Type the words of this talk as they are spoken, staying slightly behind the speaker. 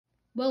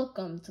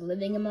Welcome to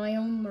living in my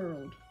own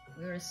world,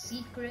 where a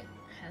secret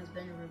has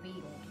been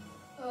revealed.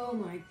 Oh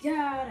my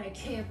god, I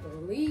can't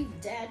believe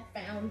Dad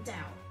found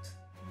out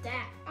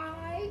that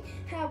I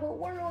have a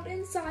world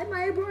inside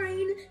my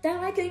brain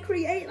that I can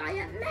create by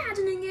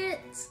imagining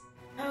it.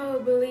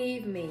 Oh,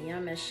 believe me,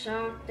 I'm as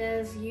shocked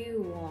as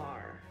you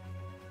are.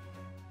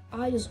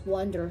 I just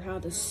wonder how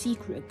the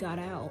secret got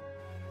out.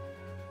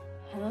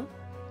 Huh?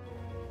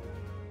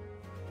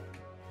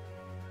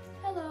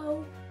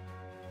 Hello.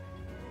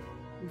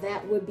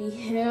 That would be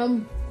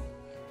him.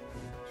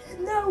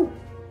 No,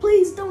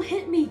 please don't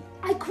hit me.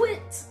 I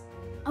quit.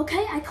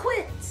 Okay, I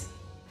quit.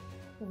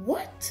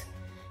 What?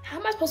 How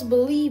am I supposed to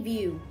believe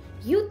you?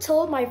 You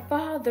told my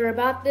father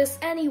about this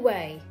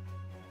anyway.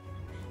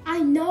 I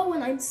know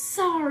and I'm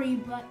sorry,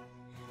 but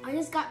I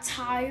just got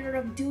tired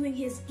of doing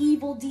his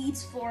evil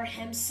deeds for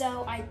him,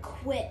 so I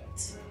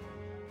quit.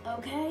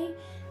 Okay?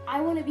 I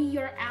want to be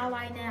your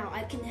ally now.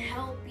 I can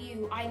help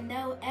you. I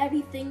know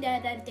everything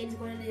that Dave's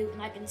going to do,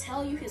 and I can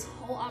tell you his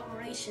whole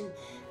operation.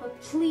 But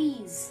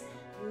please,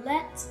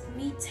 let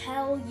me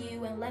tell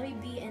you and let me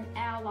be an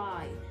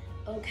ally,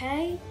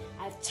 okay?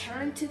 I've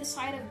turned to the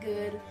side of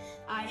good.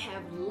 I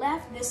have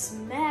left this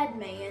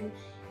madman,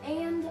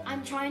 and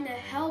I'm trying to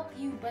help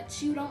you,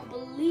 but you don't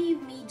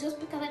believe me just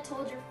because I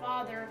told your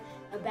father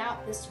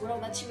about this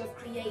world that you have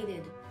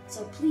created.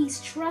 So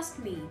please trust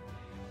me.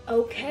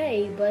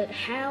 Okay, but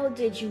how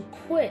did you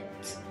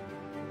quit?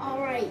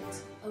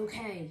 Alright,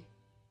 okay.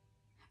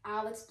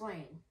 I'll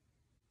explain.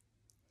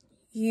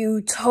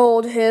 You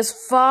told his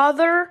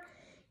father?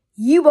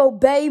 You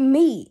obey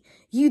me.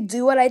 You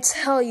do what I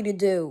tell you to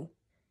do.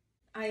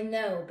 I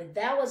know, but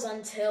that was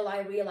until I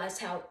realized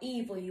how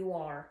evil you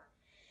are.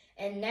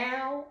 And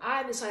now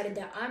I've decided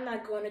that I'm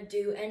not going to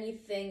do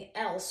anything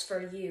else for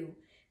you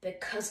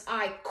because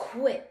I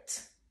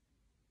quit.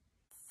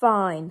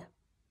 Fine.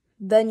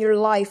 Then your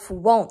life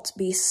won't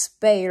be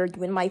spared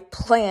when my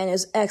plan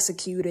is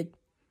executed.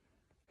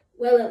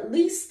 Well, at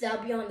least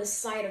I'll be on the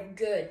side of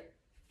good.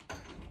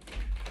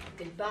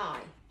 Goodbye.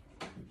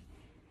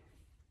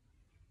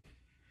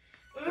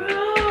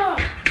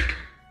 Ugh!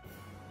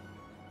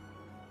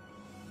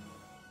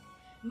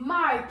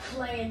 My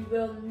plan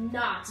will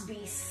not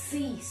be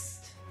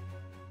ceased.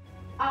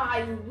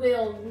 I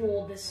will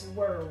rule this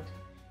world.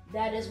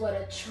 That is what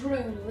a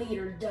true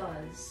leader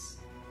does.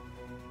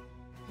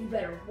 You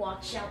better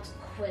watch out,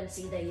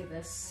 Quincy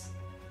Davis,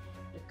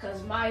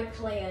 because my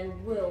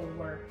plan will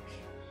work.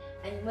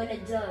 And when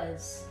it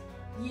does,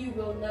 you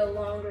will no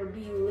longer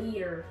be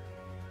leader.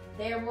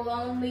 There will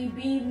only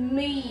be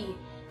me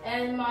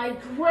and my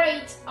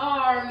great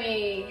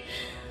army.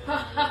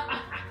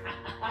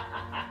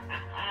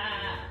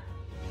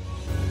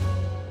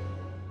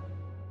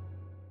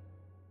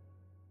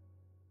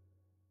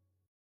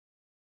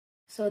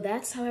 So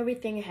that's how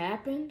everything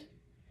happened?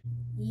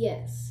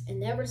 Yes,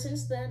 and ever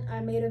since then, I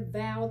made a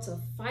vow to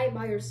fight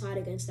by your side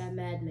against that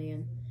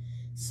madman.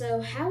 So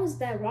how is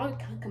that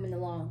rocket coming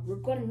along? We're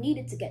going to need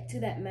it to get to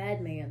that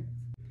madman.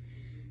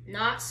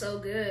 Not so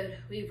good.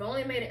 We've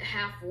only made it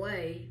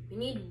halfway. We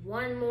need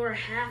one more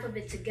half of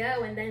it to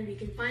go, and then we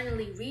can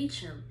finally reach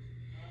him.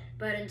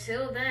 But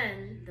until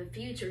then, the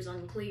future's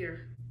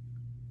unclear.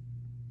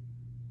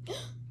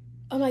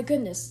 Oh my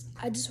goodness,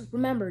 I just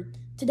remembered.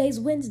 Today's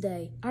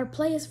Wednesday. Our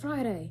play is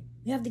Friday.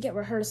 We have to get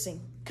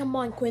rehearsing. Come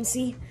on,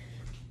 Quincy.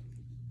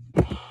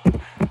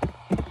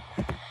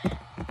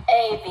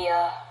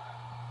 Avia.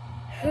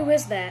 Who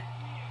is that?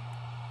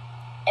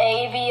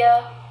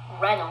 Avia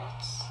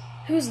Reynolds.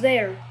 Who's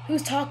there?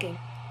 Who's talking?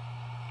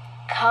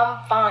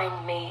 Come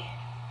find me.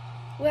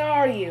 Where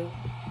are you?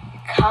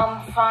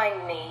 Come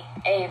find me,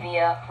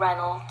 Avia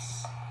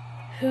Reynolds.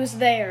 Who's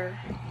there?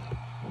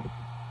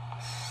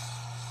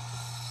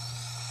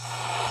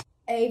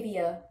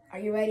 Avia, are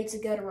you ready to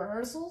go to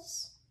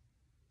rehearsals?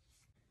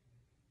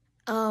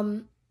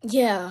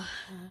 Yeah.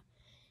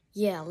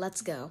 Yeah,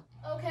 let's go.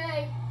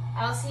 Okay,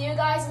 I'll see you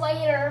guys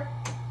later.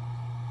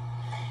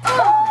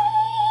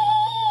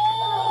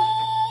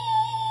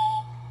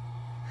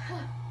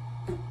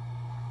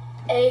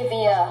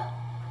 Avia.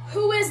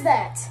 Who is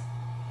that?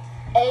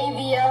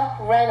 Avia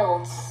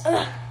Reynolds.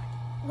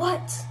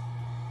 What?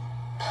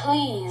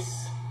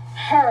 Please,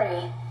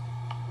 hurry.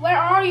 Where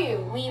are you?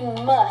 We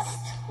must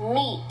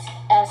meet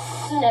as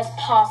soon as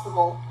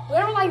possible.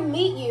 Where will I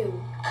meet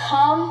you?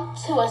 Come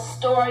to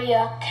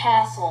Astoria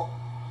Castle.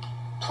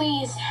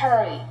 Please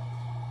hurry.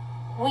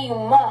 We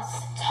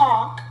must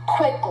talk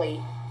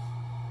quickly.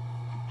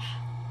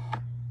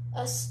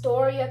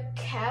 Astoria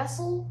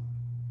Castle?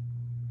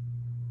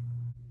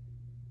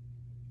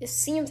 It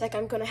seems like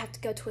I'm gonna have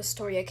to go to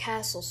Astoria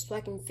Castle so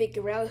I can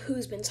figure out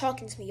who's been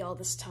talking to me all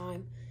this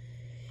time.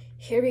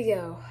 Here we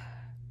go.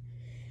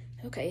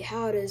 Okay,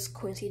 how does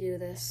Quincy do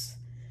this?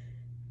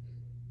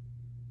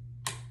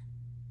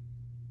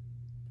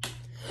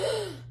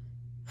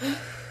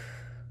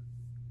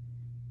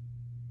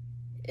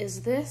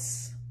 Is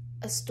this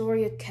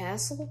Astoria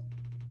Castle?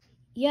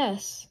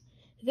 Yes,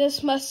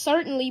 this must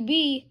certainly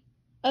be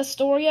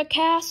Astoria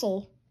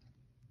Castle.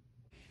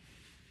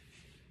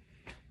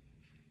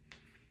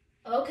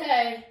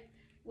 Okay,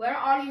 where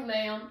are you,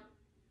 ma'am?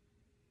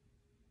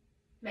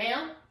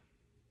 Ma'am?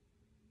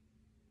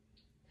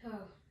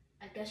 Oh,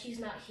 I guess she's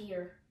not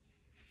here.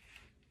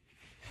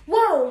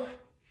 Whoa!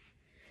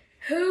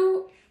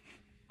 Who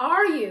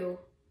are you?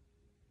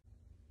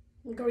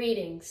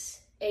 Greetings,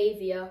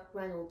 Avia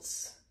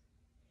Reynolds.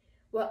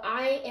 What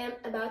I am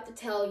about to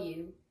tell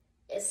you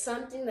is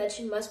something that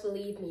you must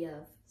believe me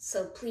of,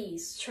 so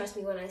please trust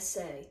me when I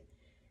say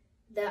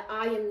that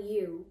I am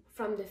you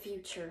from the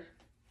future.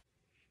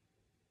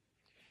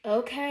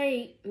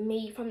 Okay,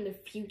 me from the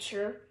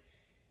future.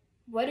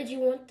 What did you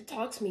want to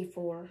talk to me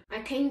for?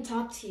 I came to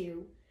talk to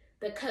you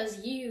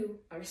because you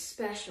are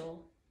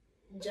special,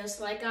 just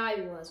like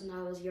I was when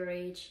I was your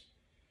age.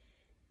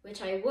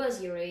 Which I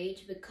was your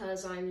age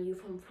because I'm you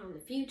from the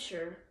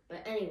future.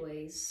 But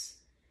anyways,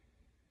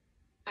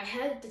 I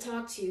had to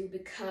talk to you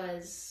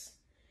because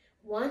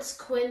once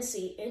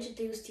Quincy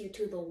introduced you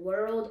to the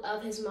world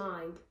of his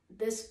mind,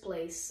 this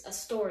place,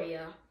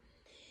 Astoria,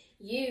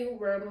 you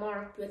were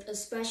marked with a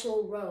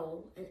special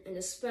role and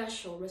a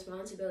special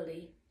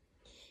responsibility.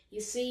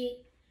 You see,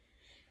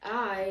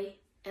 I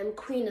am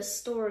Queen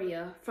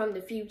Astoria from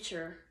the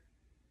future.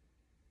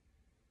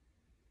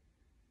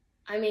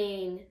 I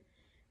mean,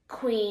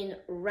 Queen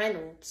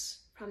Reynolds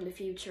from the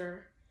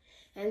future.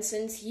 And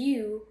since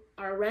you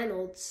are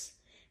Reynolds,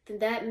 then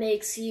that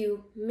makes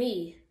you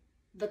me,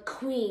 the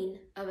Queen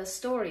of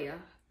Astoria.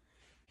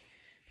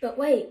 But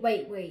wait.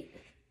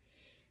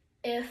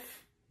 If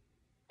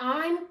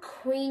I'm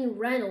Queen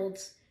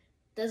Reynolds,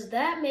 does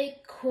that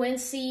make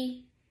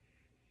Quincy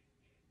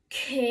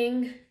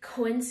King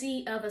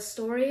Quincy of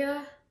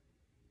Astoria?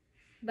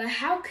 But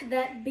how could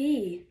that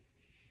be?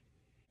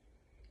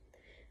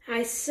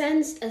 I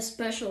sensed a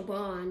special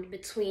bond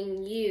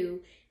between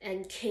you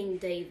and King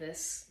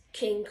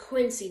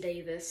Quincy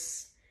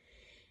Davis,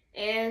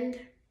 and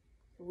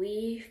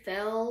we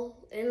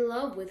fell in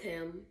love with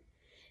him,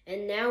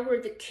 and now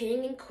we're the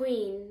king and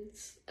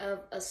queens of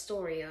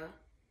Astoria.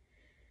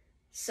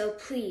 So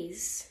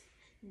please,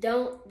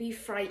 don't be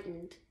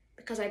frightened,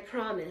 because I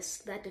promise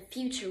that the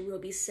future will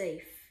be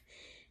safe,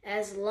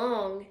 as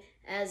long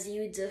as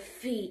you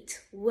defeat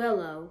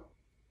Willow.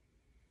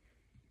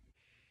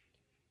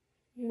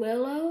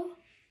 Willow?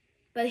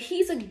 But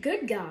he's a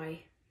good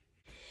guy.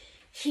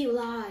 He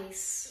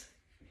lies.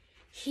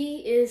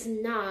 He is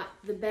not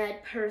the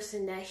bad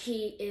person that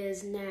he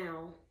is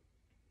now.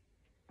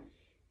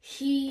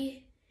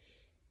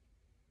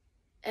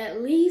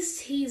 At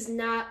least he's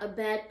not a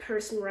bad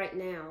person right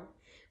now,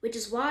 which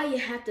is why you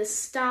have to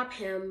stop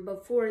him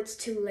before it's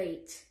too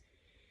late.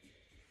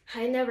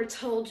 I never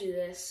told you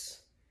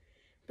this,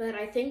 but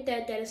I think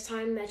that it's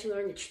time that you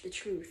learn the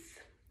truth.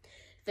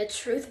 The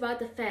truth about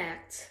the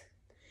fact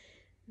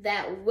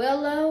that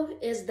Willow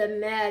is the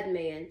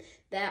madman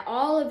that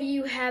all of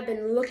you have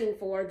been looking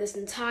for this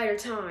entire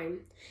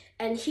time.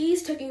 And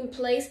he's taking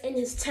place in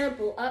his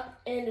temple up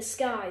in the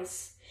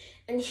skies.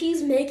 And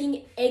he's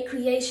making a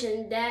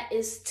creation that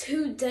is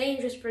too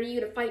dangerous for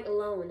you to fight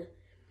alone.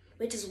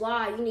 Which is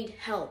why you need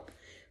help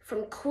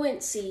from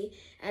Quincy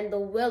and the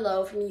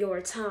Willow from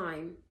your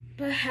time.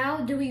 But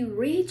how do we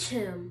reach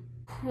him?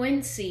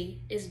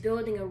 Quincy is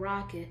building a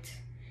rocket.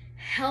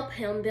 Help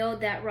him build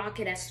that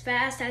rocket as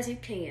fast as you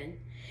can,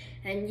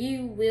 and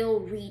you will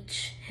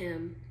reach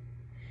him.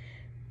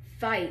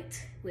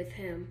 Fight with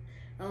him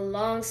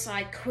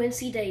alongside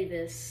Quincy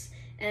Davis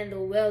and the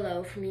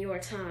Willow from your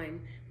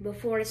time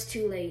before it's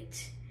too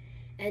late.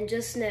 And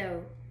just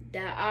know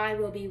that I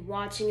will be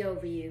watching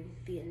over you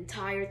the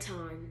entire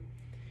time.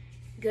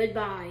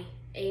 Goodbye,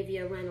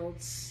 Avia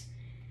Reynolds.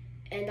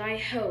 And I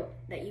hope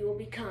that you will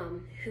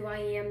become who I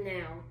am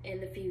now in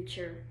the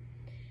future.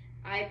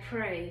 I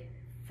pray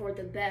for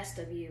the best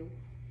of you.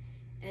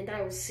 And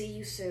I will see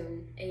you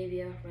soon,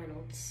 Avia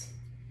Reynolds.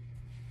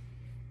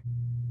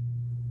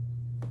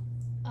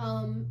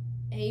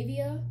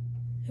 Avia?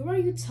 Who are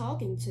you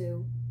talking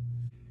to?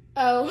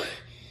 Oh,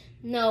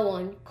 no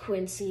one,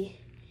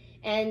 Quincy.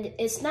 And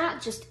it's not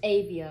just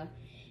Avia.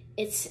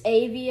 It's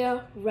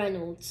Avia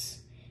Reynolds,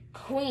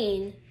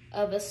 Queen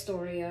of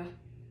Astoria.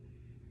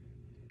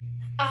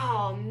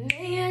 Oh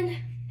man,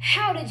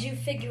 how did you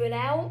figure it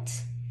out?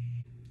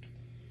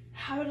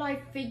 How did I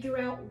figure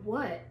out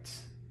what?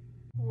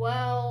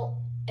 Well,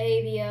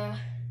 Avia,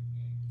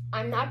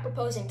 I'm not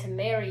proposing to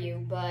marry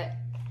you, but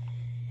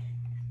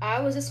I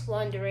was just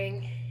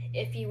wondering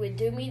if you would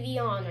do me the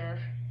honor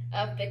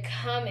of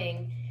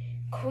becoming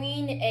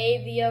Queen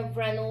Avia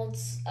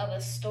Reynolds of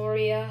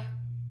Astoria.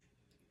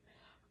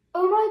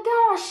 Oh my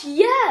gosh,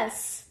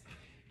 yes!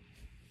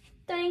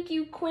 Thank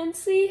you,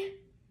 Quincy.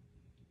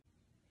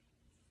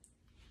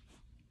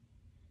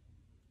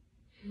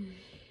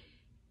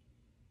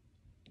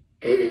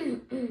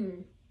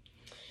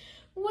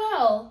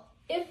 Well,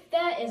 if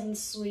that isn't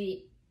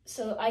sweet,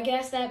 so I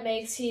guess that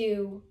makes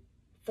you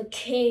the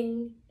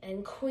King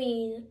and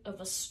Queen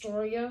of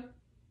Astoria.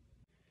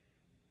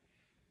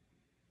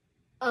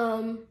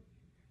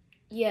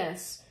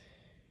 Yes.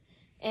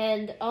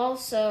 And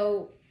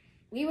also,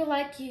 we would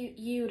like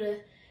you to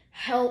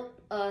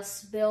help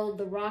us build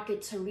the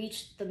rocket to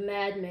reach the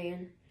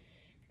madman.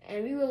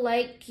 And we would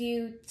like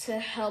you to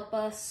help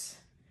us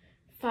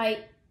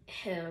fight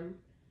him,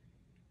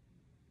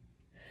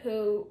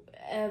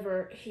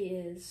 whoever he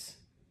is.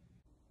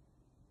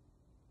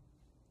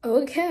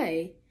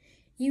 Okay,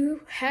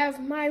 you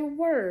have my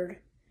word.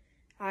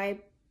 I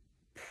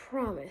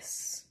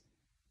promise.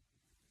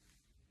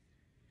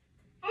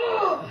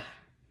 Ugh!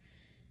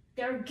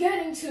 They're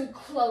getting too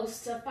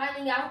close to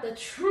finding out the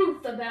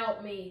truth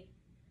about me.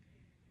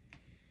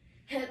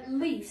 At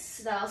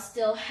least I'll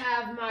still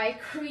have my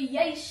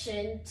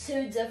creation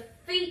to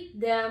defeat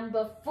them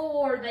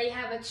before they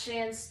have a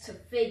chance to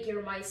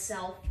figure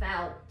myself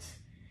out.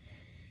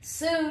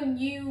 Soon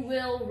you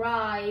will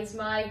rise,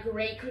 my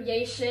great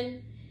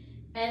creation,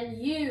 and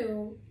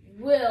you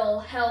will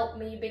help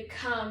me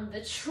become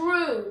the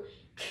true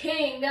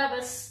King of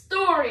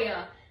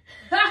Astoria.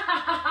 Ha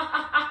ha ha ha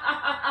ha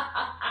ha ha!